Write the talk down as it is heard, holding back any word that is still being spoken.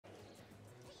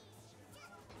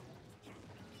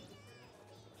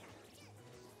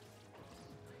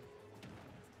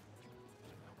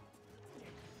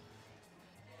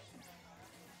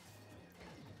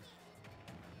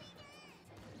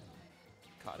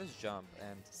caught his jump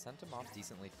and sent him off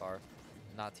decently far.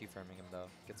 Not too firming him though.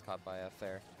 Gets caught by a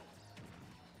fair.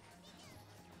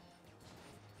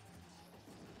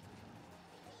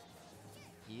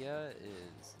 Mejia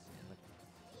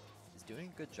is doing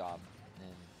a good job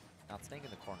in not staying in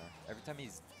the corner. Every time he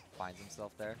finds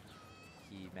himself there,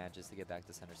 he manages to get back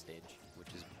to center stage, which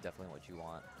is definitely what you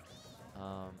want.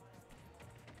 I'm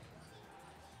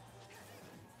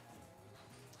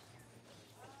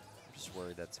just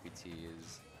worried that SweetT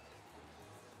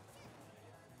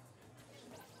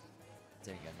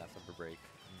didn't get enough of a break.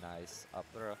 Nice up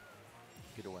throw.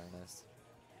 Good awareness.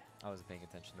 I wasn't paying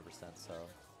attention to percent, so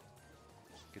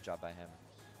good job by him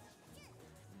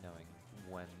knowing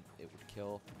when it would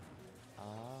kill.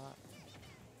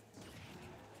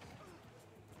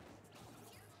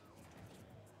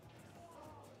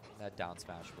 That down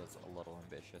smash was a little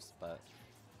ambitious, but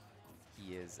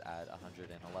he is at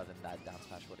 111. That down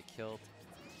smash would have killed.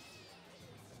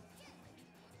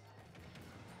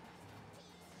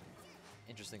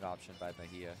 Interesting option by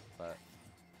Mejia, but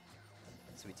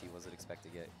SweetT wasn't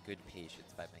expecting it. Good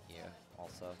patience by Mejia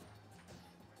also.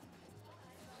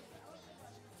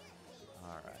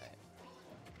 Alright.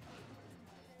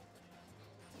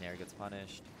 Nair gets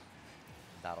punished.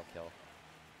 That'll kill.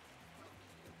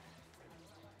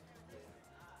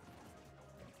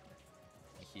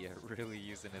 Mejia really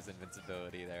using his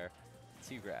invincibility there.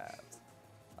 2 grabs.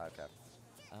 Okay.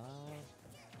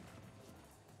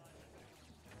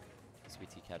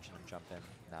 SweetT catching him jumping.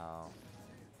 Now.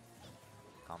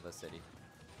 Combo City.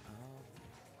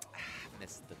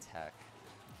 Missed the tech.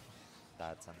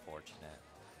 That's unfortunate.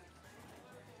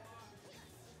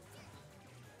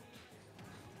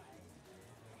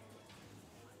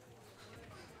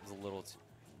 Was a little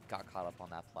got caught up on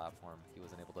that platform. He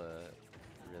wasn't able to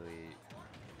really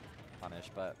punish,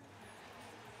 but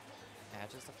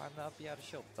manages to find the up B out of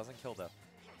shield. Doesn't kill though.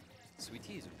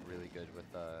 SweetT is really good with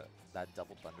that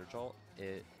double thunder jolt.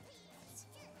 It's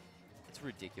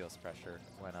ridiculous pressure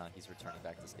when he's returning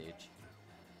back to stage.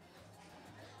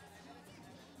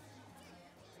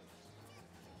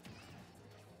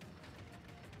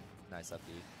 Nice up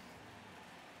B.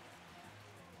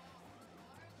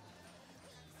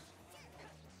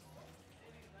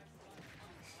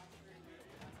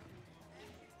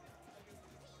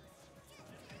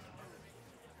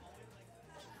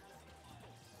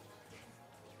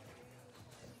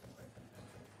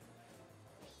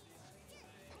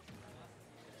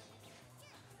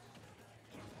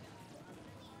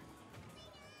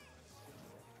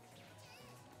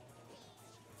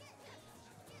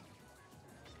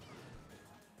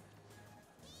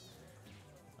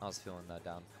 I was feeling that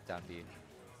down B.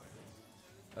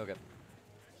 Okay.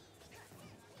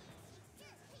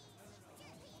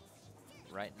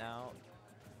 Right now,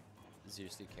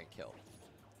 Azusa can't kill.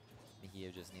 Mejia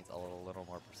just needs a little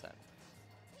more percent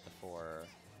before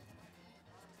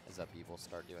his up B will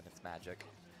start doing its magic.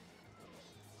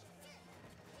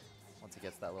 Once it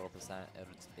gets that little percent,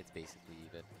 it's basically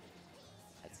even.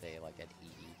 I'd say like at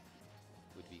 80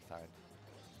 would be fine.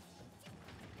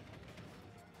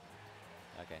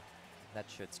 Okay, that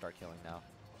should start killing now.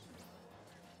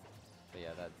 But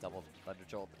yeah, that double thunder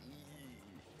jolt.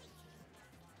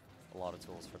 A lot of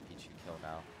tools for Pichu kill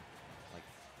now. Like,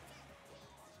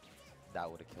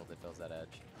 that would have killed if it was that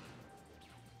edge.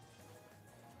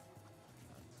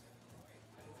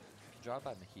 Draw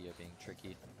by Mejia being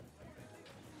tricky.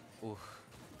 Oof.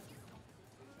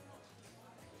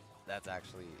 That's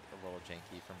actually a little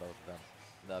janky from both of them.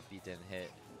 The up B didn't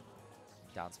hit.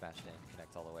 Down smash didn't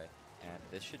connect all the way. And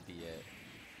this should be it.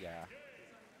 Yeah.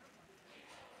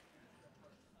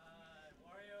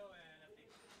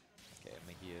 Okay,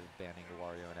 Mejia banning the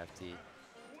Wario and FT.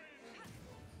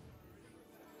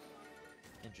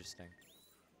 Interesting.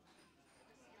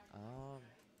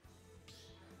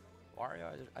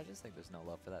 Wario, I just think there's no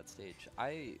love for that stage.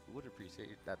 I would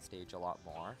appreciate that stage a lot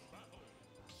more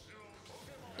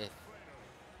if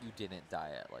you didn't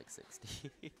die at like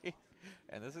 60.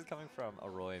 And this is coming from a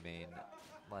Roy main.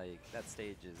 Like, that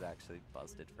stage is actually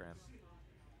busted for him.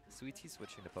 SweetT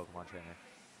switching to Pokemon Trainer.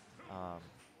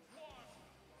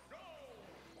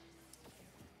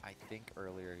 I think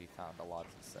earlier he found a lot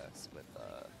of success with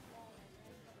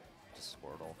just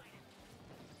Squirtle.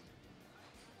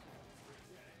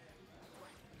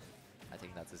 I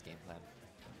think that's his game plan.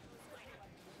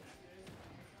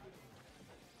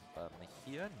 But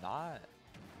Mejia not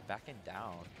backing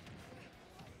down.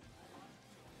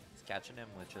 He's catching him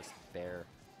with just fair.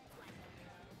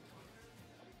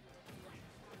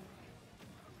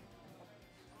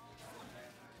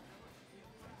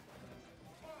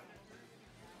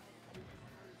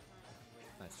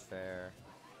 Nice fair.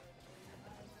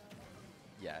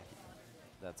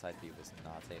 That side B was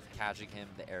not safe. Catching him,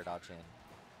 the air dodge in.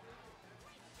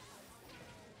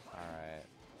 Alright.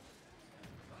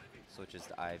 Switches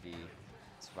to Ivy.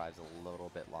 Survives a little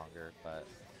bit longer, but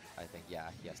I think,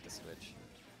 yeah, he has to switch.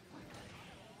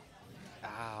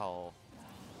 Ow.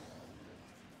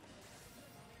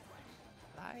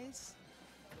 Nice.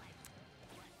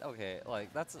 Okay,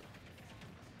 like, that's...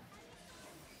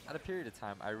 At a period of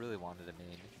time, I really wanted to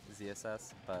main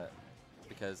ZSS, but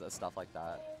because of stuff like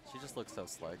that, she just looks so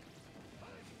slick.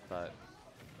 But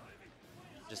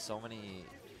just so many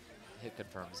hit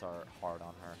confirms are hard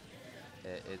on her.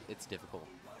 It's difficult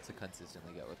to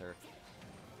consistently get with her.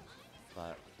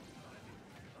 But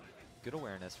good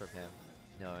awareness from him,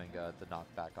 knowing the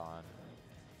knockback on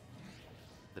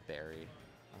the berry.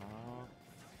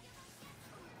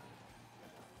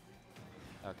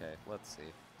 Okay, let's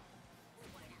see.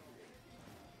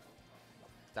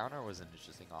 Downer was an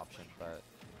interesting option, but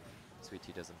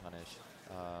SweetT doesn't punish.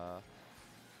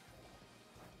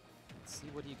 Let's see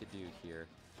what he could do here.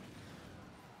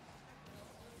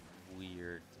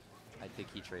 Weird. I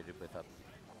think he traded with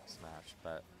UpSmash,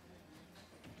 but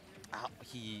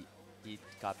he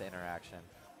got the interaction.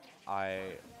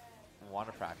 I want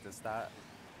to practice that.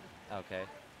 Okay,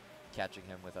 catching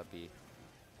him with up B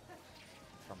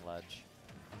from ledge.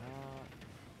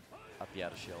 Up B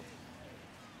out of shield.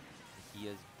 He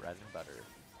is bread and butter.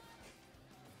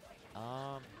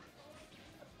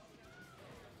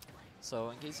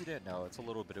 So in case you didn't know, it's a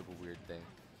little bit of a weird thing.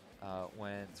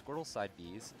 When Squirtle side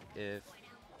Bs, if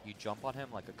you jump on him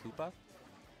like a Koopa,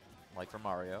 like from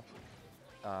Mario,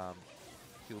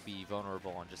 he'll be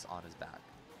vulnerable and just on his back.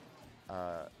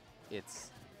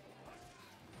 It's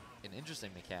an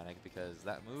interesting mechanic because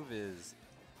that move is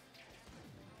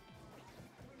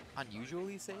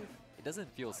unusually safe. It doesn't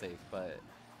feel safe, but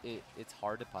it's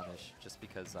hard to punish just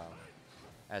because it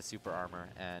has super armor,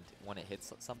 and when it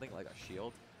hits something like a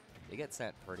shield, it gets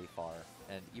sent pretty far,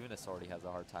 and even a Swordy has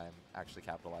a hard time actually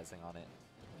capitalizing on it.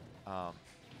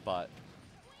 But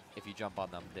if you jump on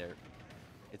them,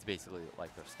 it's basically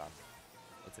like they're stunned.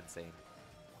 It's insane.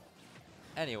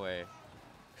 Anyway,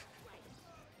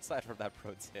 aside from that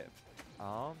pro tip,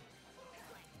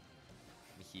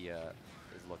 Mejia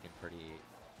is looking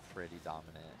pretty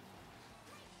dominant.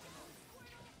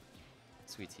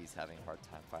 SweetT's having a hard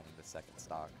time finding the second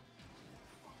stock,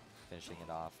 finishing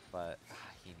it off, but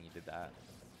he needed that.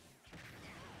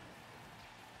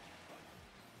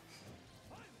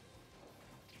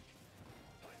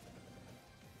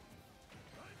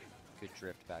 Good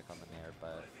drift back on the Nair,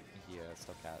 but Mejia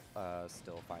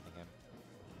still finding him.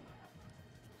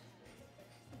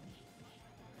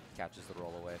 Catches the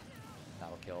roll away.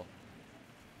 That'll kill.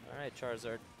 Alright,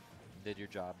 Charizard, did your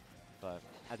job. But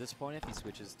at this point, if he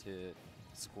switches to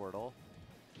Squirtle,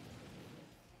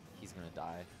 he's gonna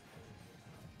die.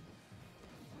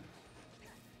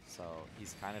 So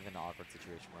he's kind of in an awkward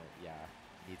situation where, yeah,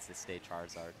 needs to stay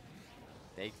Charizard.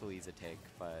 Thankfully he's a tank,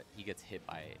 but he gets hit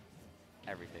by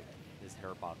everything. His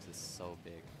hair box is so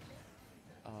big.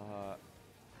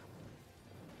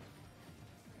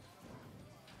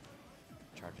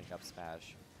 Charging up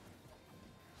Smash.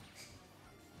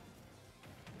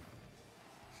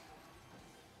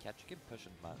 Catch can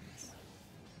pushing buttons.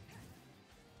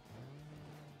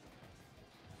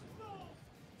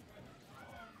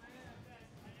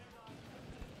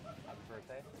 Happy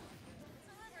birthday. It's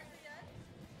not my birthday yet.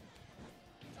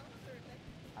 It's on the Thursday.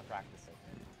 I'm practicing.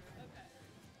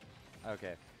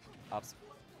 Okay. Okay.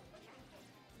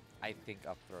 I think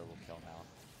up throw will kill now.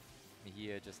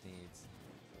 Mejia just needs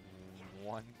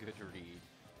one good read,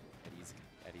 and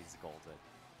he's golden.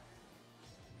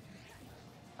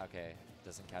 Okay,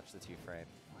 doesn't catch the 2-frame.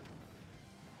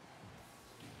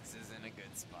 This isn't a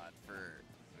good spot for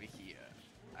Mejia.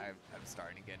 I'm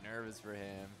starting to get nervous for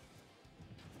him.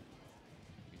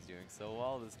 He's doing so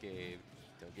well this game.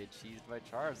 Don't get cheesed by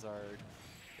Charizard.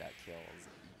 That kills.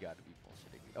 You gotta be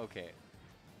bullshitting. Okay.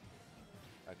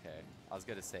 Okay. I was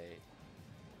gonna say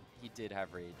he did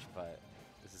have rage, but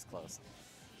this is close.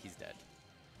 He's dead.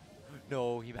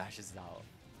 No, he mashes out.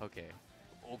 Okay.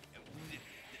 Okay.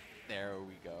 There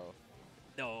we go.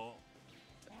 No.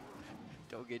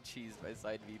 Don't get cheesed by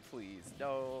side B, please.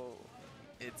 No.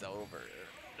 It's over.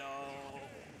 No.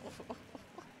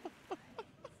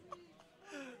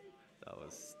 That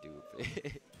was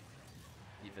stupid.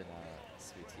 Even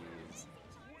SweetT is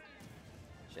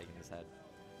shaking his head.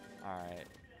 Alright,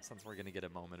 since we're gonna get a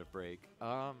moment of break,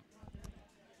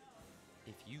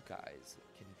 if you guys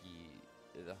can be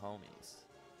the homies,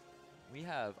 we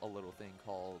have a little thing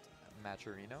called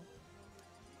Matcherino,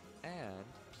 and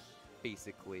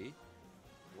basically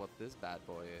what this bad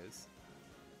boy is,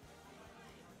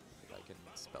 if I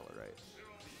can spell it right,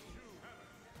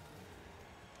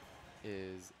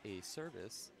 is a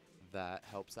service that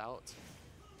helps out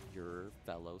your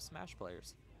fellow Smash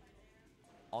players.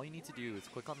 All you need to do is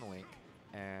click on the link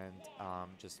and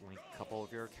just link a couple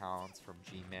of your accounts from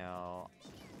Gmail,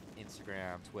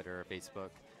 Instagram, Twitter,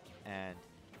 Facebook, and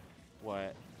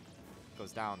what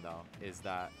goes down though is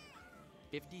that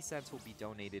 50 cents will be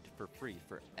donated for free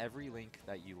for every link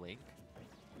that you link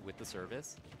with the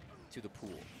service to the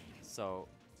pool. So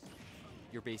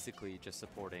you're basically just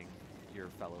supporting your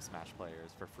fellow Smash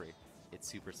players for free. It's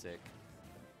super sick.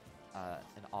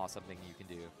 An awesome thing you can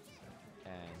do,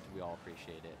 and we all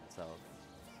appreciate it. So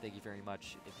thank you very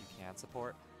much if you can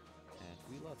support, and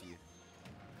we love you.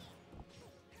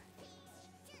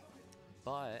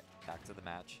 But back to the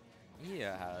match.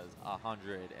 Mejia has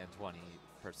 120%.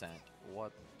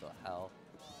 What the hell?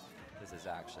 This is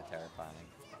actually terrifying.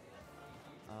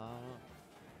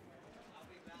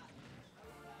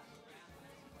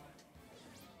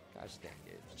 Gosh dang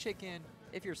it. Chicken,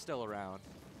 if you're still around.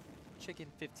 Chicken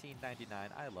 1599,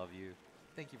 I love you.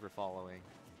 Thank you for following.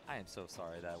 I am so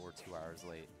sorry that we're 2 hours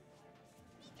late.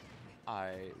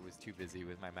 I was too busy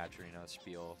with my Maturino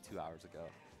spiel 2 hours ago.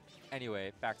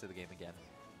 Anyway, back to the game again.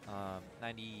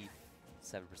 97%.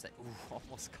 Ooh,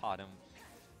 almost caught him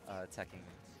teching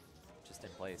just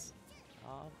in place.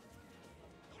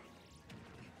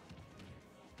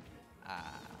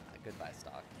 Goodbye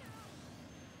stock.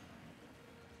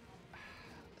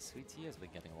 SweetT has been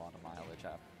getting a lot of mileage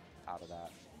out of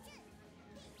that.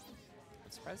 I'm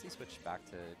surprised he switched back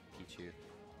to Pichu.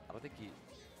 I don't think he...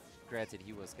 Granted,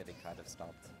 he was getting kind of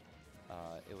stopped.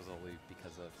 It was only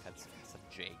because of some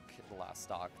Jake, the last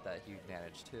stock, that he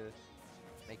managed to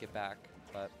make it back,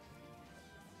 but...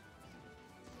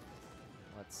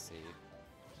 Let's see.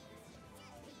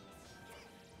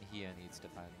 Mejia needs to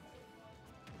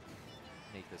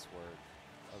make this work.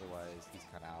 Otherwise, he's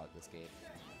kind of out of this game.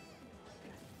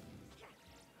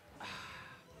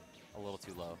 A little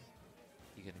too low.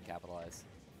 He couldn't capitalize.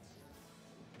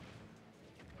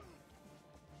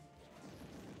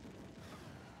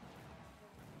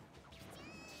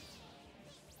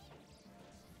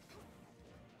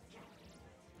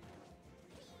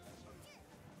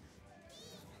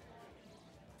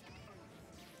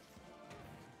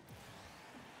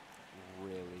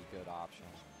 Really good option.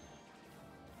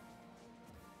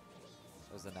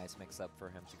 It was a nice mix-up for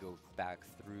him to go back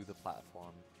through the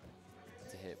platform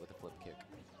to hit with a flip kick.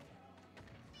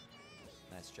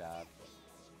 Nice jab.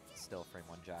 Still frame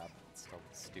one jab. It's still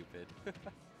stupid.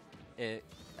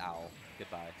 Ow.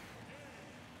 Goodbye.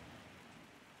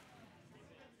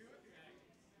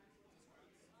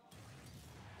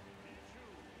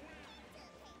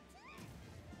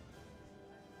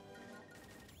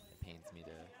 It pains me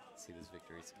to see this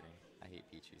victory screen. I hate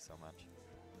Pichu so much.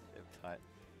 But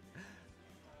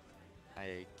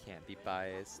I can't be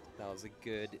biased. That was a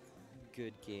good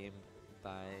game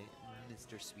by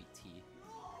Mr. SweetT.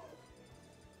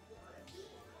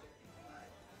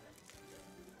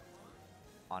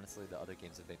 Honestly, the other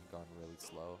games have been going really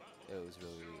slow. It was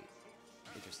really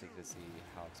interesting to see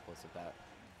how explosive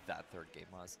that third game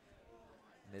was.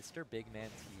 Mr. Big Man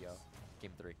Tio,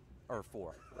 game 3 or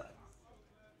 4.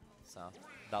 So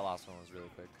that last one was really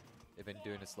quick. They've been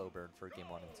doing a slow burn for game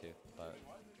 1 and 2, but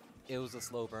it was a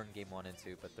slow burn game 1 and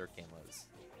 2, but third game was.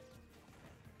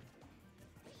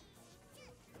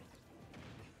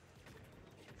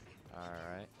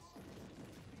 Alright.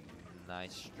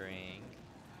 Nice string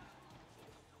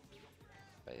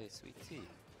by SweetT.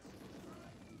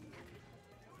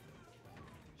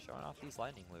 Showing off these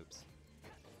lightning loops.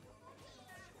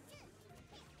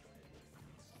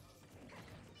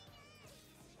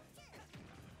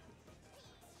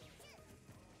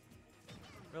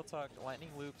 Real talk,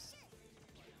 lightning loops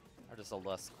are just a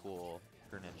less cool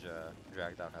Greninja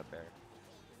drag down up air.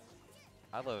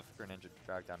 I love Greninja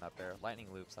drag down up air. Lightning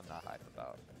loops I'm not hype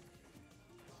about.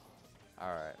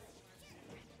 Alright.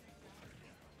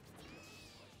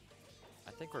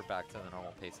 I think we're back to the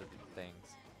normal pace of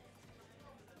things.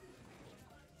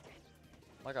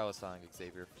 Like I was telling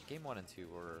Xavier, game 1 and 2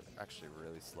 were actually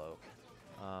really slow.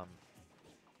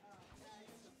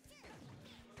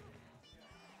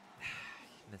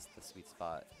 Missed the sweet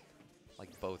spot, like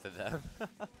both of them.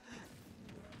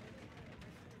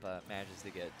 But manages to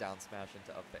get down smash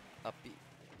into up B.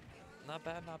 Not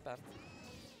bad, not bad.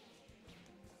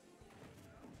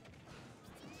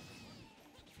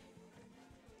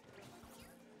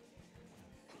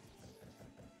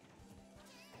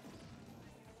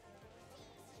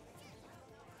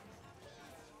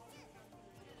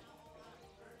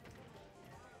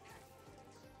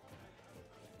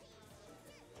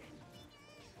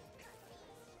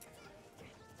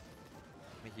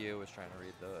 Mejia was trying to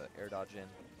read the air dodge in,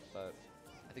 but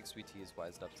I think SweetT is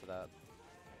wised up to that.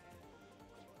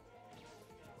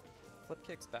 Flip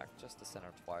kicks back just to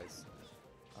center twice.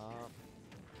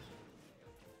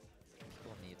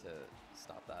 People need to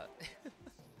stop that.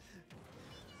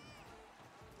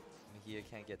 Mejia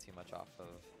can't get too much off of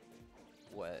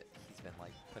what he's been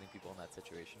like putting people in that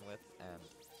situation with, and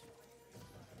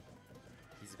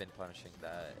he's been punishing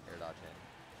that air dodge in.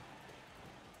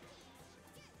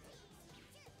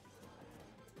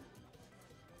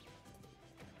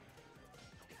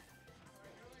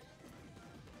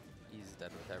 He's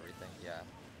dead with everything, yeah.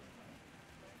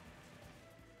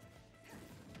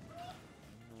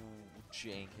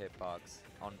 Jank hitbox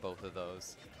on both of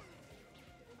those.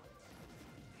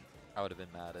 I would have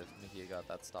been mad if Mejia got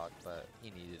that stock, but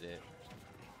he needed it.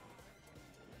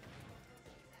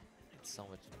 So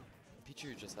much.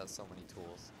 Pichu just has so many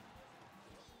tools.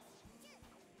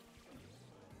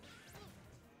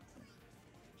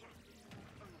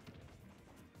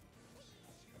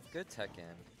 Good tech in.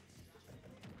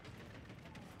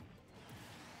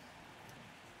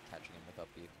 Catching him with up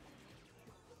B.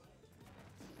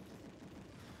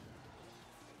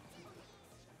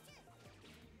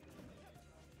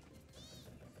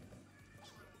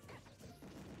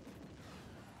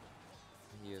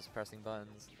 He is pressing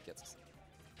buttons, gets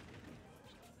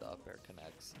the up air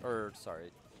connects, or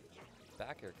sorry,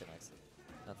 back air connects.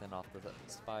 Nothing off the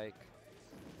spike.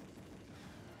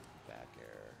 Back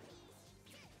air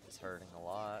is hurting a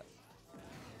lot.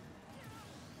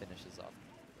 Finishes off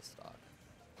the stock.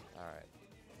 Alright,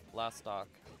 last stock.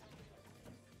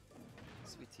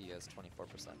 SweetT has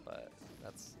 24%, but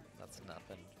that's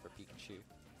nothing for Pikachu,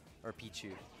 or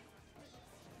Pichu.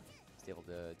 He's able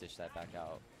to dish that back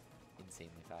out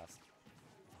insanely fast.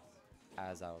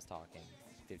 As I was talking,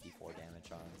 54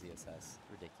 damage on ZSS,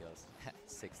 ridiculous.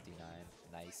 69,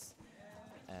 nice.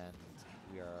 And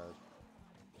we are.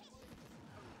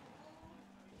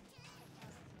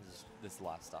 This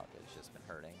last stock has just been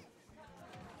hurting.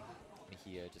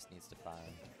 Mejia just needs to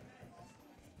find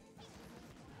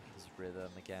his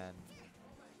rhythm again.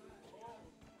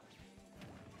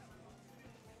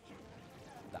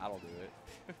 That'll do it.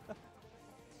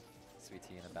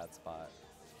 SweetT in a bad spot.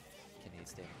 Can he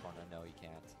stay in the corner? No, he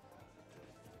can't.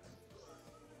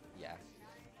 Yeah.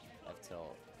 F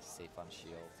tilt, safe on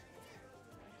shield.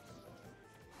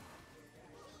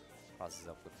 Crosses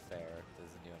up with fair,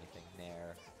 doesn't do anything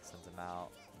there. Sends him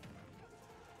out.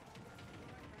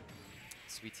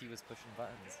 SweetT was pushing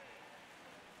buttons.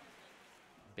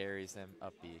 Buries him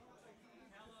up B.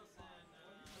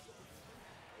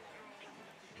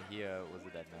 Mejia was a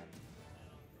dead man,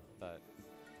 but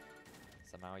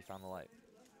somehow he found the light.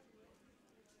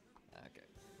 Okay.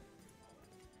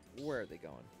 Where are they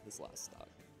going? This last stock.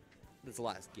 This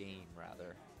last game,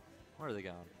 rather. Where are they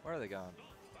going? Where are they going?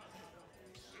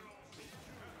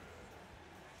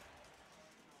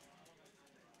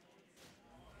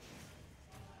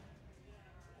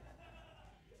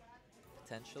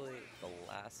 Potentially the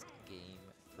last game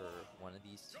for one of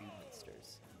these two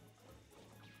Minsters.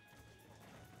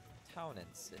 Town and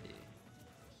City.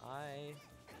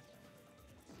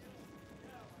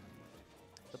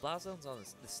 The blast zones on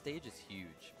the stage is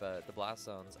huge, but the blast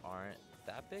zones aren't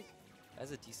that big. It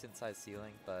has a decent sized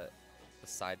ceiling, but the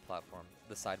side platform,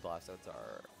 the side blast zones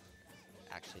are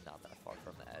actually not that far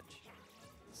from the edge.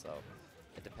 So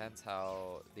it depends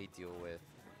how they deal with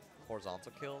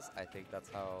horizontal kills. I think that's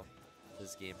how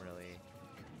this game really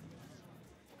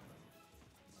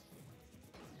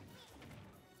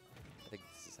I think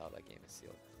this is how that game is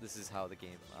sealed. This is how the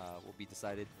game will be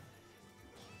decided.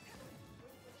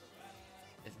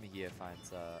 If Mejia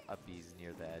finds up B's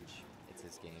near the edge, it's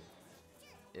his game.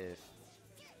 If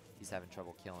he's having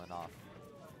trouble killing off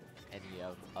any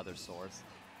other source,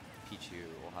 Pichu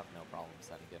will have no problem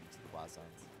sending him to the blast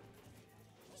zones.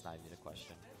 It's not even a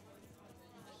question.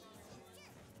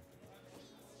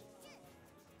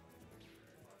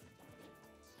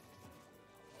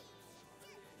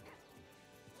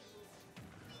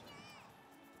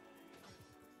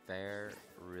 Fair,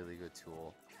 really good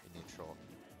tool in neutral.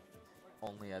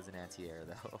 Only as an anti-air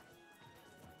though.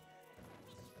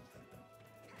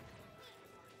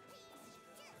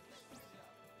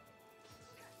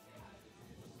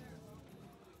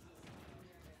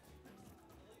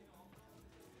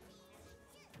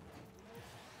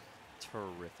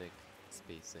 Terrific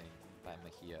spacing by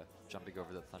Mejia, jumping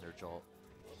over the Thunder Jolt,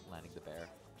 landing the bear.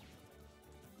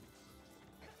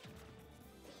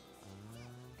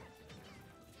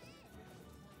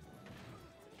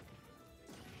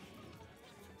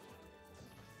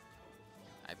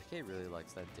 IPK really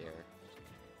likes that dare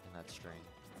in that string.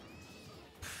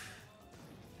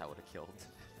 That would have killed.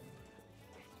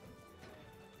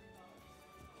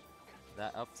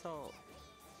 That up tilt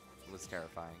was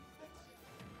terrifying.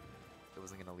 It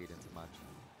wasn't going to lead into much.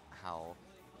 How?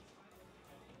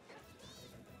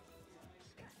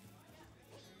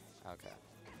 Okay.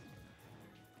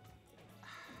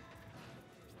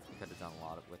 Could have done a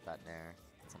lot with that nair.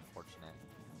 It's unfortunate.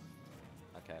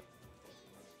 Okay.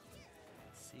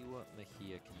 Let's see what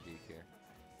Mejia can do here.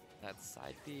 That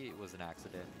side B was an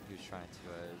accident. He was trying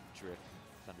to drift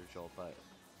Thunder Jolt, but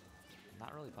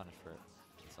not really punished for it.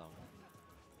 So,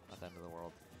 not the end of the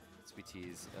world.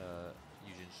 SweetT's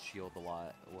using shield a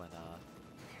lot when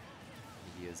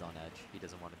he is on edge. He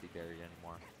doesn't want to be buried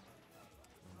anymore.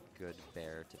 Good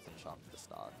bear to finish off the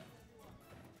stock.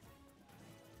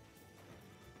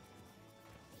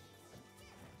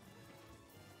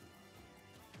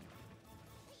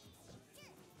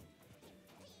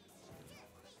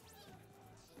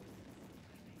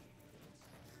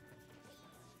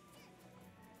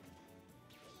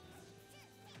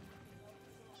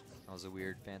 That was a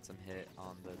weird phantom hit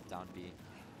on the down B.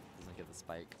 Doesn't get the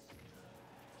spike.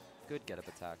 Good get up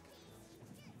attack.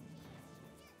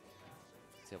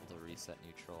 It's able to reset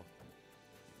neutral.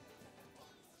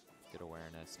 Good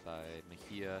awareness by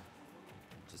Mejia.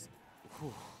 Just,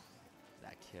 whew,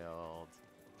 that killed.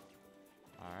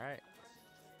 Alright.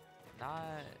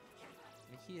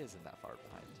 Mejia isn't that far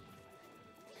behind.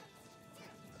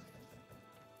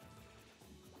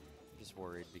 I'm just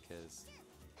worried because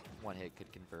one hit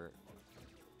could convert.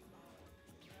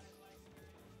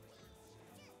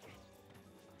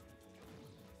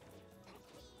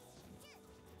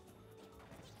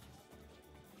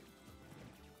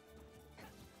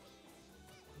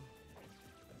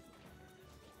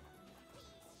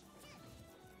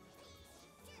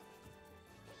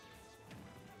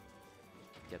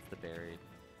 Gets the buried.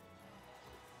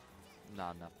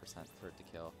 Not enough percent for it to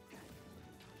kill.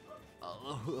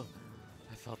 Oh,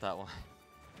 I felt that one.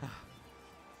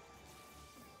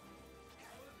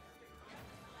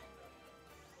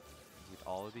 Dude,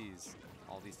 all these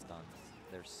stuns,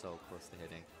 they're so close to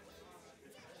hitting.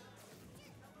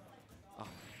 Oh.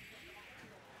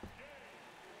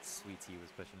 SweetT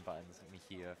was pushing buttons.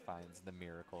 Mejia finds the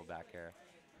miracle back air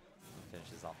and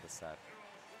finishes off the set.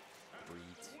 3-2.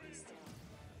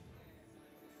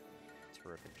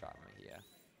 Terrific job, Mejia.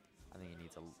 I think he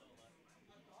needs a.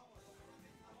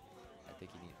 I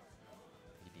think he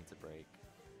needs a break.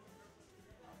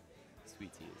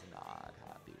 SweetT is not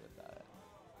happy with that.